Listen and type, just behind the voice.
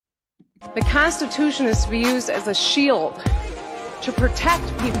The Constitution is to be used as a shield to protect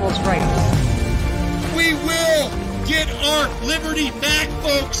people's rights. We will get our liberty back,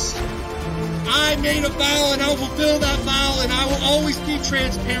 folks. I made a vow and I will fulfill that vow, and I will always be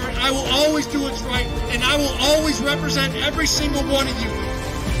transparent. I will always do what's right, and I will always represent every single one of you.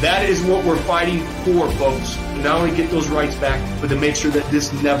 That is what we're fighting for, folks. To not only get those rights back, but to make sure that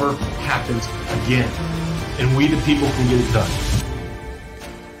this never happens again. And we, the people, can get it done.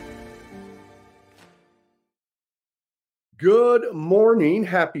 Good morning.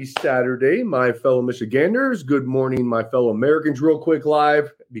 Happy Saturday, my fellow Michiganders. Good morning, my fellow Americans. Real quick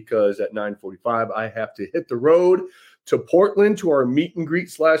live, because at 9:45, I have to hit the road to Portland to our meet and greet /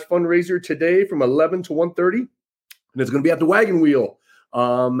 fundraiser today from 11 to 1:30. And it's going to be at the Wagon Wheel.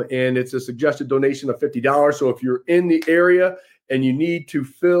 And it's a suggested donation of $50. So if you're in the area and you need to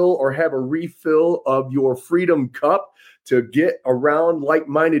fill or have a refill of your Freedom Cup to get around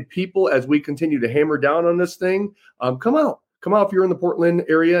like-minded people as we continue to hammer down on this thing, come out. Come out if you're in the Portland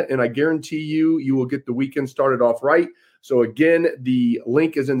area, and I guarantee you will get the weekend started off right. So again, the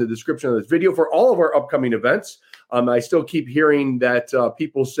link is in the description of this video for all of our upcoming events. I still keep hearing that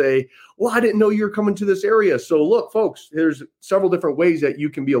people say, well, I didn't know you were coming to this area. So look, folks, there's several different ways that you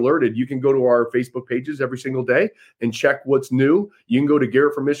can be alerted. You can go to our Facebook pages every single day and check what's new. You can go to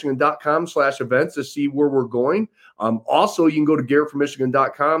GarrettForMichigan.com/events to see where we're going. Also, you can go to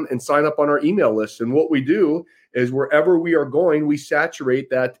GarrettForMichigan.com and sign up on our email list. And what we do is wherever we are going, we saturate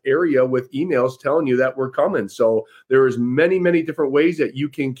that area with emails telling you that we're coming. So there is many, many different ways that you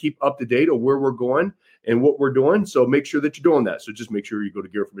can keep up to date of where we're going and what we're doing. So make sure that you're doing that. So just make sure you go to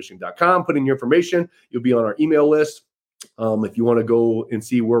GarrettForMichigan.com, put in your information. You'll be on our email list. If you want to go and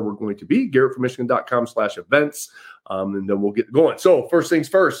see where we're going to be, GarrettForMichigan.com/events, and then we'll get going. So first things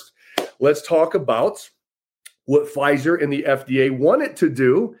first, let's talk about what Pfizer and the FDA wanted to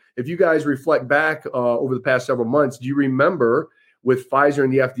do. If you guys reflect back over the past several months, do you remember with Pfizer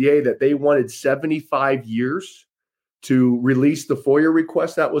and the FDA that they wanted 75 years to release the FOIA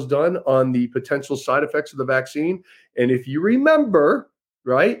request that was done on the potential side effects of the vaccine? And if you remember,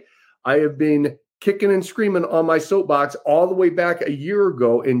 right, I have been kicking and screaming on my soapbox all the way back a year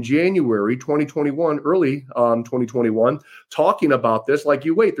ago in January 2021, early 2021, talking about this. Like,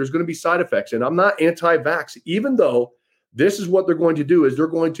 you wait, there's going to be side effects. And I'm not anti-vax, even though this is what they're going to do is they're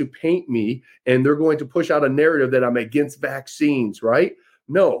going to paint me and they're going to push out a narrative that I'm against vaccines, right?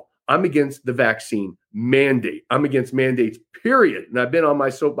 No, I'm against the vaccine mandate. I'm against mandates, period. And I've been on my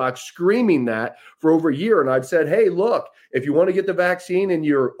soapbox screaming that for over a year. And I've said, hey, look, if you want to get the vaccine and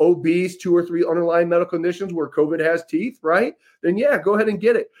you're obese, 2 or 3 underlying medical conditions where COVID has teeth, right? Then yeah, go ahead and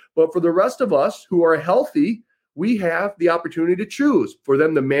get it. But for the rest of us who are healthy, we have the opportunity to choose. For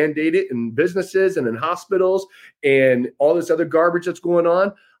them to mandate it in businesses and in hospitals and all this other garbage that's going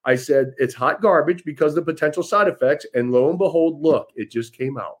on, I said it's hot garbage because of the potential side effects. And lo and behold, look, it just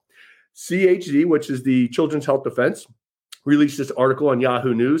came out. CHD, which is the Children's Health Defense, released this article on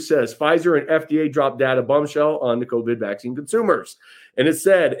Yahoo News, says Pfizer and FDA dropped data bombshell on the COVID vaccine consumers. And it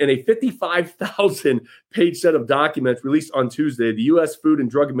said in a 55,000-page set of documents released on Tuesday, the U.S. Food and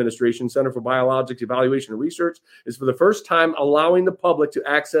Drug Administration Center for Biologics Evaluation and Research is for the first time allowing the public to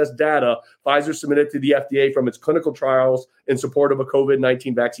access data Pfizer submitted to the FDA from its clinical trials in support of a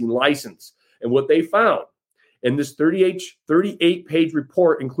COVID-19 vaccine license. And what they found in this 38-page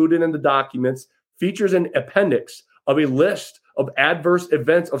report included in the documents features an appendix of a list of adverse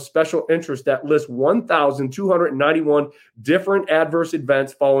events of special interest that lists 1,291 different adverse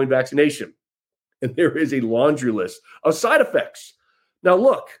events following vaccination. And there is a laundry list of side effects. Now,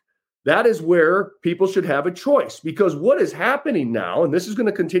 look, that is where people should have a choice, because what is happening now, and this is going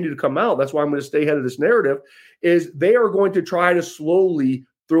to continue to come out, that's why I'm going to stay ahead of this narrative, is they are going to try to slowly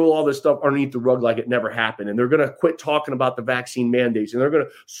throw all this stuff underneath the rug like it never happened. And they're going to quit talking about the vaccine mandates. And they're going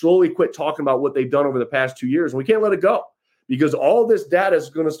to slowly quit talking about what they've done over the past 2 years. And we can't let it go, because all this data is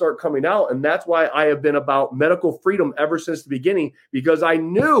going to start coming out. And that's why I have been about medical freedom ever since the beginning, because I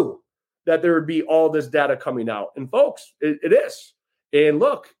knew that there would be all this data coming out. And folks, it is. And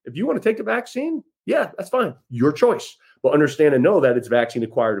look, if you want to take the vaccine, yeah, that's fine. Your choice. But understand and know that it's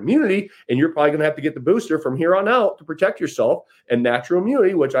vaccine-acquired immunity, and you're probably going to have to get the booster from here on out to protect yourself. And natural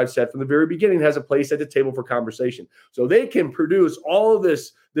immunity, which I've said from the very beginning, has a place at the table for conversation. So they can produce all of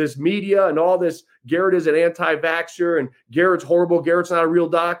this media and all this, Garrett is an anti-vaxxer and Garrett's horrible, Garrett's not a real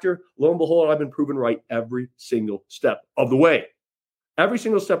doctor. Lo and behold, I've been proven right every single step of the way. Every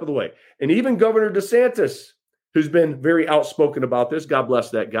single step of the way. And even Governor DeSantis, who's been very outspoken about this. God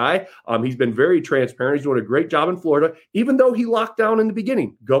bless that guy. He's been very transparent. He's doing a great job in Florida, even though he locked down in the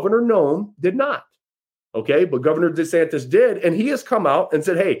beginning. Governor Nome did not. Okay. But Governor DeSantis did. And he has come out and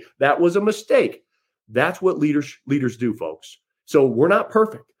said, hey, that was a mistake. That's what leaders do, folks. So we're not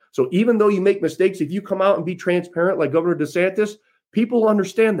perfect. So even though you make mistakes, if you come out and be transparent like Governor DeSantis, people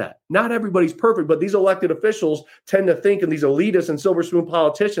understand that. Not everybody's perfect, but these elected officials tend to think, and these elitists and silver spoon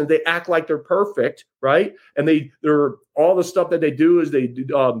politicians, they act like they're perfect, right? And they're all the stuff that they do is they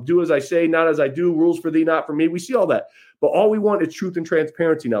do as I say, not as I do, rules for thee, not for me. We see all that. But all we want is truth and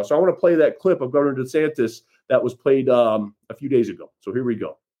transparency now. So I want to play that clip of Governor DeSantis that was played a few days ago. So here we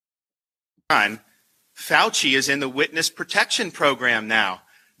go. Fauci is in the witness protection program now.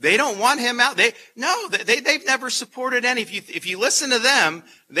 They don't want him out. They've never supported any. If you listen to them,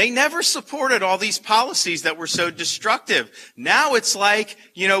 they never supported all these policies that were so destructive. Now it's like,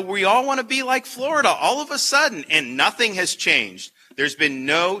 we all want to be like Florida all of a sudden, and nothing has changed. There's been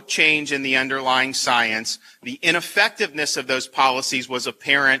no change in the underlying science. The ineffectiveness of those policies was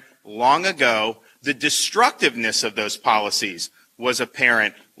apparent long ago. The destructiveness of those policies was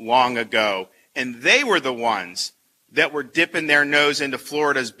apparent long ago. And they were the ones that were dipping their nose into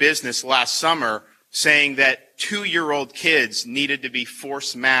Florida's business last summer, saying that 2-year-old kids needed to be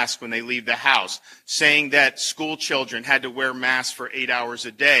forced masked when they leave the house, saying that school children had to wear masks for 8 hours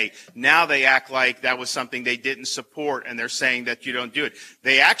a day. Now they act like that was something they didn't support, and they're saying that you don't do it.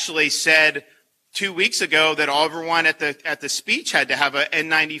 They actually said 2 weeks ago that everyone at the speech had to have an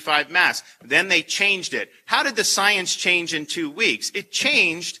N95 mask. Then they changed it. How did the science change in 2 weeks? It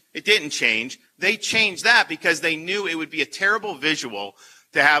changed. It didn't change. They changed that because they knew it would be a terrible visual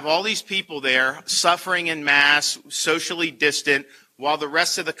to have all these people there suffering in mass, socially distant, while the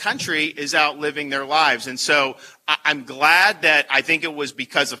rest of the country is out living their lives. And so I'm glad that I think it was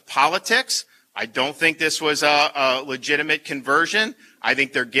because of politics. I don't think this was a legitimate conversion. I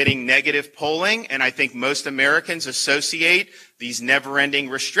think they're getting negative polling, and I think most Americans associate these never-ending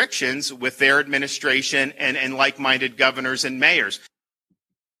restrictions with their administration and like-minded governors and mayors.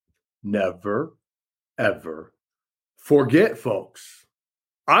 Never, ever forget, folks.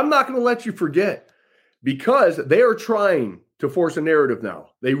 I'm not going to let you forget, because they are trying to force a narrative now.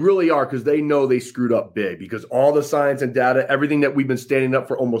 They really are, because they know they screwed up big, because all the science and data, everything that we've been standing up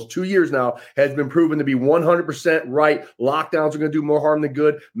for almost 2 years now has been proven to be 100% right. Lockdowns are going to do more harm than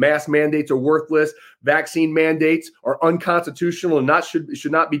good. Mask mandates are worthless. Vaccine mandates are unconstitutional and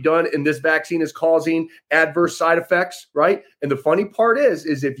should not be done. And this vaccine is causing adverse side effects, right? And the funny part is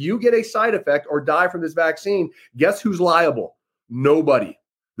if you get a side effect or die from this vaccine, guess who's liable? Nobody.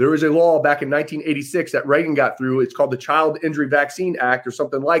 There is a law back in 1986 that Reagan got through. It's called the Child Injury Vaccine Act or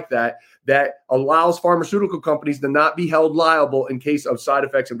something like that, that allows pharmaceutical companies to not be held liable in case of side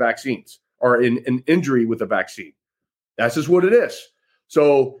effects in vaccines or in an injury with a vaccine. That's just what it is.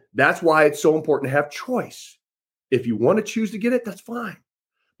 So that's why it's so important to have choice. If you want to choose to get it, that's fine.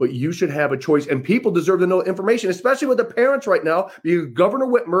 But you should have a choice, and people deserve to know information, especially with the parents right now, because Governor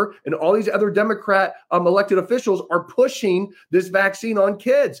Whitmer and all these other Democrat elected officials are pushing this vaccine on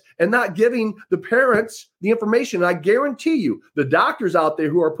kids and not giving the parents the information. And I guarantee you, the doctors out there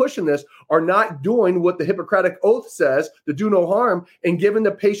who are pushing this are not doing what the Hippocratic Oath says, to do no harm, and giving the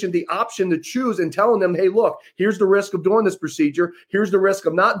patient the option to choose and telling them, hey, look, here's the risk of doing this procedure. Here's the risk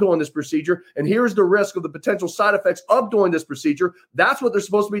of not doing this procedure. And here's the risk of the potential side effects of doing this procedure. That's what they're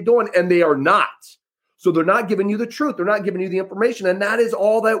supposed to be doing, and they are not. So they're not giving you the truth. They're not giving you the information. And that is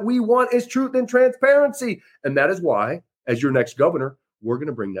all that we want, is truth and transparency. And that is why, as your next governor, we're going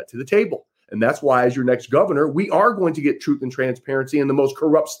to bring that to the table. And that's why, as your next governor, we are going to get truth and transparency in the most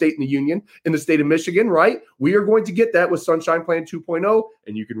corrupt state in the union, in the state of Michigan, right? We are going to get that with Sunshine Plan 2.0.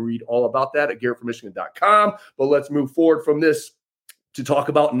 And you can read all about that at GarrettForMichigan.com. But let's move forward from this to talk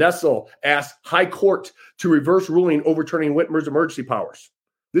about Nessel asked High Court to reverse ruling overturning Whitmer's emergency powers.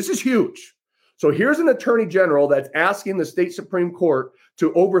 This is huge. So here's an attorney general that's asking the state Supreme Court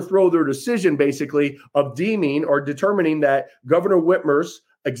to overthrow their decision, basically, of deeming or determining that Governor Whitmer's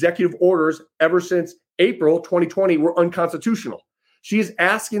executive orders ever since April 2020 were unconstitutional. She is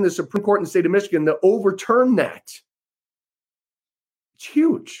asking the Supreme Court in the state of Michigan to overturn that. It's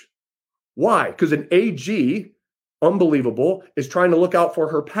huge. Why? Because an AG, unbelievable, is trying to look out for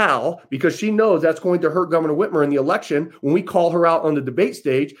her pal, because she knows that's going to hurt Governor Whitmer in the election when we call her out on the debate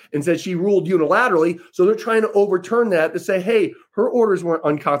stage and said she ruled unilaterally. So they're trying to overturn that to say, hey, her orders weren't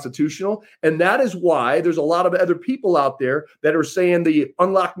unconstitutional. And that is why there's a lot of other people out there that are saying the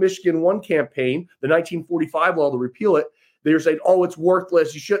Unlock Michigan 1 campaign, the 1945 law to repeal it, they're saying, oh, it's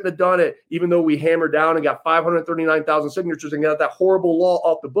worthless. You shouldn't have done it, even though we hammered down and got 539,000 signatures and got that horrible law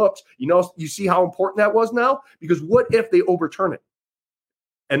off the books. You see how important that was now? Because what if they overturn it?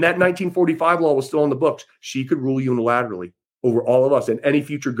 And that 1945 law was still on the books. She could rule unilaterally over all of us, and any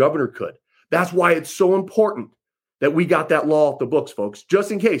future governor could. That's why it's so important that we got that law off the books, folks,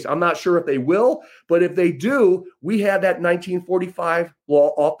 just in case. I'm not sure if they will, but if they do, we have that 1945 law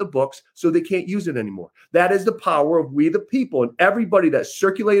off the books so they can't use it anymore. That is the power of we the people, and everybody that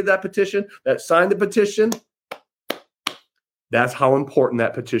circulated that petition, that signed the petition. That's how important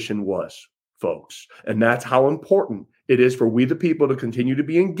that petition was, folks. And that's how important it is for we the people to continue to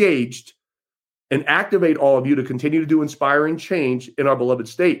be engaged and activate all of you to continue to do inspiring change in our beloved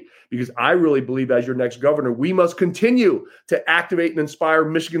state. Because I really believe as your next governor, we must continue to activate and inspire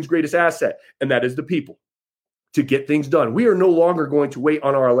Michigan's greatest asset, and that is the people, to get things done. We are no longer going to wait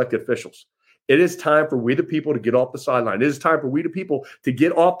on our elected officials. It is time for we the people to get off the sideline. It is time for we the people to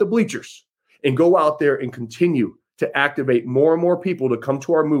get off the bleachers and go out there and continue to activate more and more people to come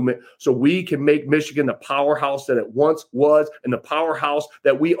to our movement so we can make Michigan the powerhouse that it once was and the powerhouse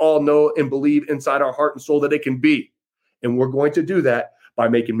that we all know and believe inside our heart and soul that it can be. And we're going to do that by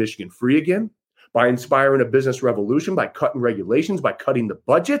making Michigan free again, by inspiring a business revolution, by cutting regulations, by cutting the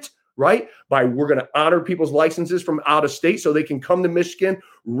budget, right? We're going to honor people's licenses from out of state so they can come to Michigan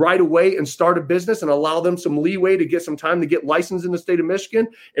right away and start a business and allow them some leeway to get some time to get licensed in the state of Michigan.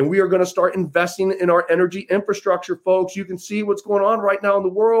 And we are going to start investing in our energy infrastructure, folks. You can see what's going on right now in the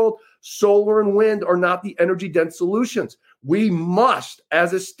world. Solar and wind are not the energy dense solutions. We must,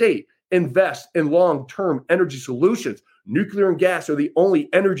 as a state, invest in long-term energy solutions. Nuclear and gas are the only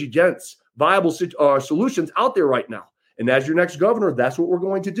energy dense viable solutions out there right now. And as your next governor, that's what we're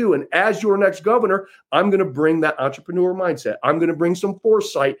going to do. And as your next governor, I'm going to bring that entrepreneur mindset. I'm going to bring some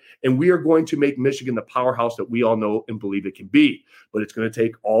foresight, and we are going to make Michigan the powerhouse that we all know and believe it can be. But it's going to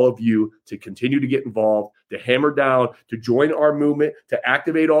take all of you to continue to get involved, to hammer down, to join our movement, to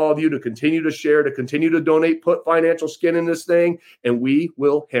activate all of you, to continue to share, to continue to donate, put financial skin in this thing, and we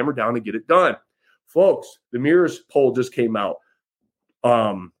will hammer down and get it done. Folks, the Mirrors poll just came out.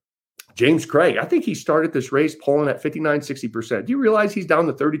 James Craig, I think he started this race polling at 59-60%. Do you realize he's down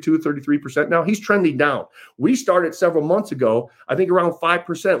to 32-33% now? He's trending down. We started several months ago, I think around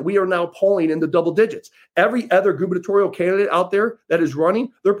 5%. We are now polling in the double digits. Every other gubernatorial candidate out there that is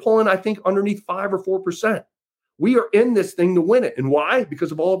running, they're polling, I think, underneath 5 or 4%. We are in this thing to win it. And why?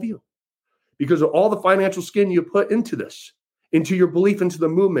 Because of all of you. Because of all the financial skin you put into this, into your belief into the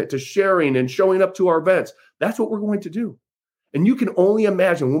movement, to sharing and showing up to our events. That's what we're going to do. And you can only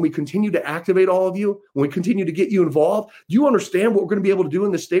imagine when we continue to activate all of you, when we continue to get you involved, do you understand what we're going to be able to do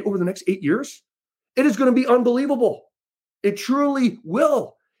in this state over the next 8 years? It is going to be unbelievable. It truly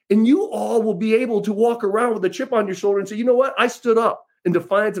will. And you all will be able to walk around with a chip on your shoulder and say, you know what? I stood up in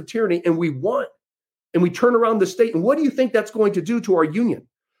defiance of tyranny and we won. And we turn around the state. And what do you think that's going to do to our union?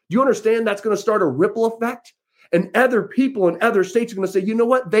 Do you understand that's going to start a ripple effect? And other people in other states are going to say, you know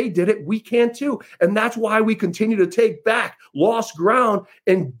what? They did it. We can too. And that's why we continue to take back lost ground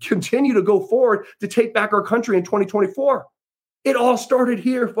and continue to go forward to take back our country in 2024. It all started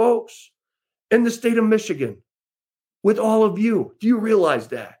here, folks, in the state of Michigan with all of you. Do you realize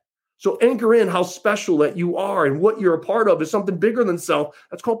that? So anchor in how special that you are, and what you're a part of is something bigger than self.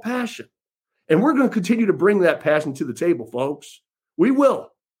 That's called passion. And we're going to continue to bring that passion to the table, folks. We will.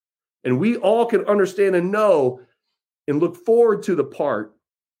 And we all can understand and know and look forward to the part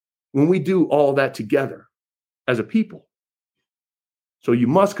when we do all that together as a people. So you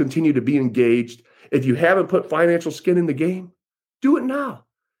must continue to be engaged. If you haven't put financial skin in the game, do it now.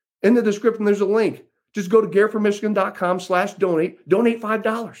 In the description, there's a link. Just go to gareformichigan.com/donate. Donate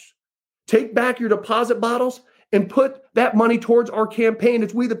 $5. Take back your deposit bottles and put that money towards our campaign.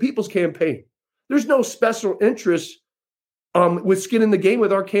 It's We the People's campaign. There's no special interest with skin in the game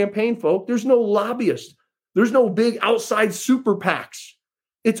with our campaign, folks. There's no lobbyists. There's no big outside super PACs.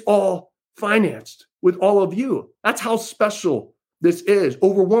 It's all financed with all of you. That's how special this is.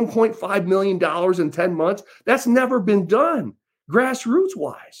 Over $1.5 million in 10 months. That's never been done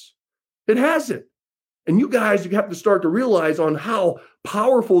grassroots-wise. It hasn't. And you guys, you have to start to realize on how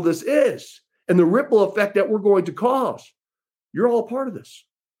powerful this is and the ripple effect that we're going to cause. You're all a part of this.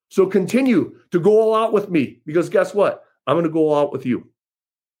 So continue to go all out with me, because guess what? I'm going to go all out with you.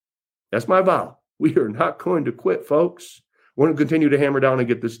 That's my vow. We are not going to quit, folks. We're going to continue to hammer down and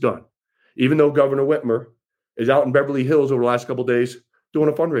get this done. Even though Governor Whitmer is out in Beverly Hills over the last couple of days doing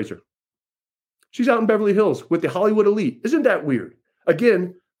a fundraiser. She's out in Beverly Hills with the Hollywood elite. Isn't that weird?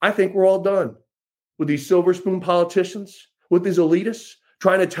 Again, I think we're all done with these silver spoon politicians, with these elitists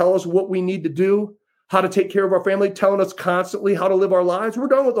trying to tell us what we need to do, how to take care of our family, telling us constantly how to live our lives. We're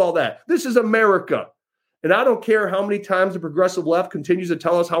done with all that. This is America. And I don't care how many times the progressive left continues to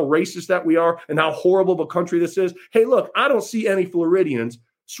tell us how racist that we are and how horrible of a country this is. Hey, look, I don't see any Floridians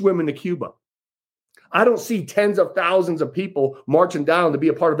swimming to Cuba. I don't see tens of thousands of people marching down to be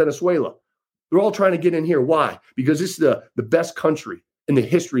a part of Venezuela. They're all trying to get in here. Why? Because this is the best country in the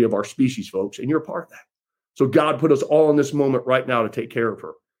history of our species, folks, and you're a part of that. So God put us all in this moment right now to take care of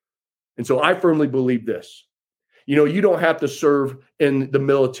her. And so I firmly believe this. You don't have to serve in the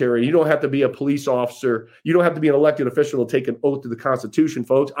military. You don't have to be a police officer. You don't have to be an elected official to take an oath to the Constitution,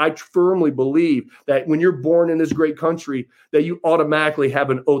 folks. I firmly believe that when you're born in this great country, that you automatically have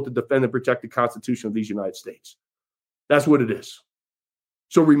an oath to defend and protect the Constitution of these United States. That's what it is.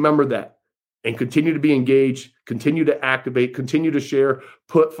 So remember that and continue to be engaged, continue to activate, continue to share,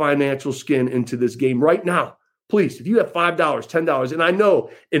 put financial skin into this game right now. Please, if you have $5, $10, and I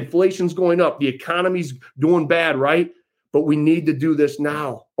know inflation's going up, the economy's doing bad, right? But we need to do this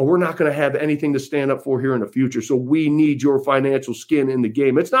now, or we're not going to have anything to stand up for here in the future. So we need your financial skin in the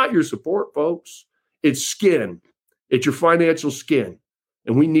game. It's not your support, folks. It's skin. It's your financial skin.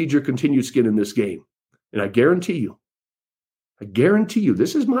 And we need your continued skin in this game. And I guarantee you,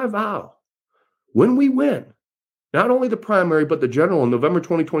 this is my vow. When we win, not only the primary, but the general in November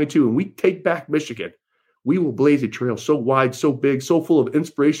 2022, and we take back Michigan, we will blaze a trail so wide, so big, so full of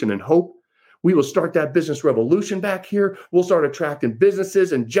inspiration and hope. We will start that business revolution back here. We'll start attracting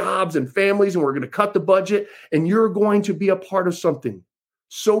businesses and jobs and families, and we're going to cut the budget. And you're going to be a part of something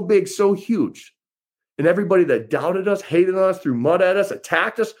so big, so huge. And everybody that doubted us, hated us, threw mud at us,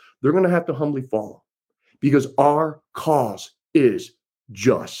 attacked us, they're going to have to humbly follow because our cause is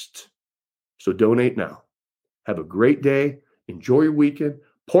just. So donate now. Have a great day. Enjoy your weekend.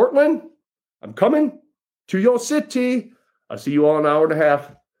 Portland, I'm coming to your city. I'll see you all in an hour and a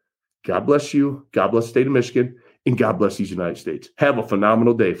half. God bless you. God bless the state of Michigan. And God bless these United States. Have a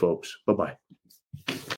phenomenal day, folks. Bye-bye.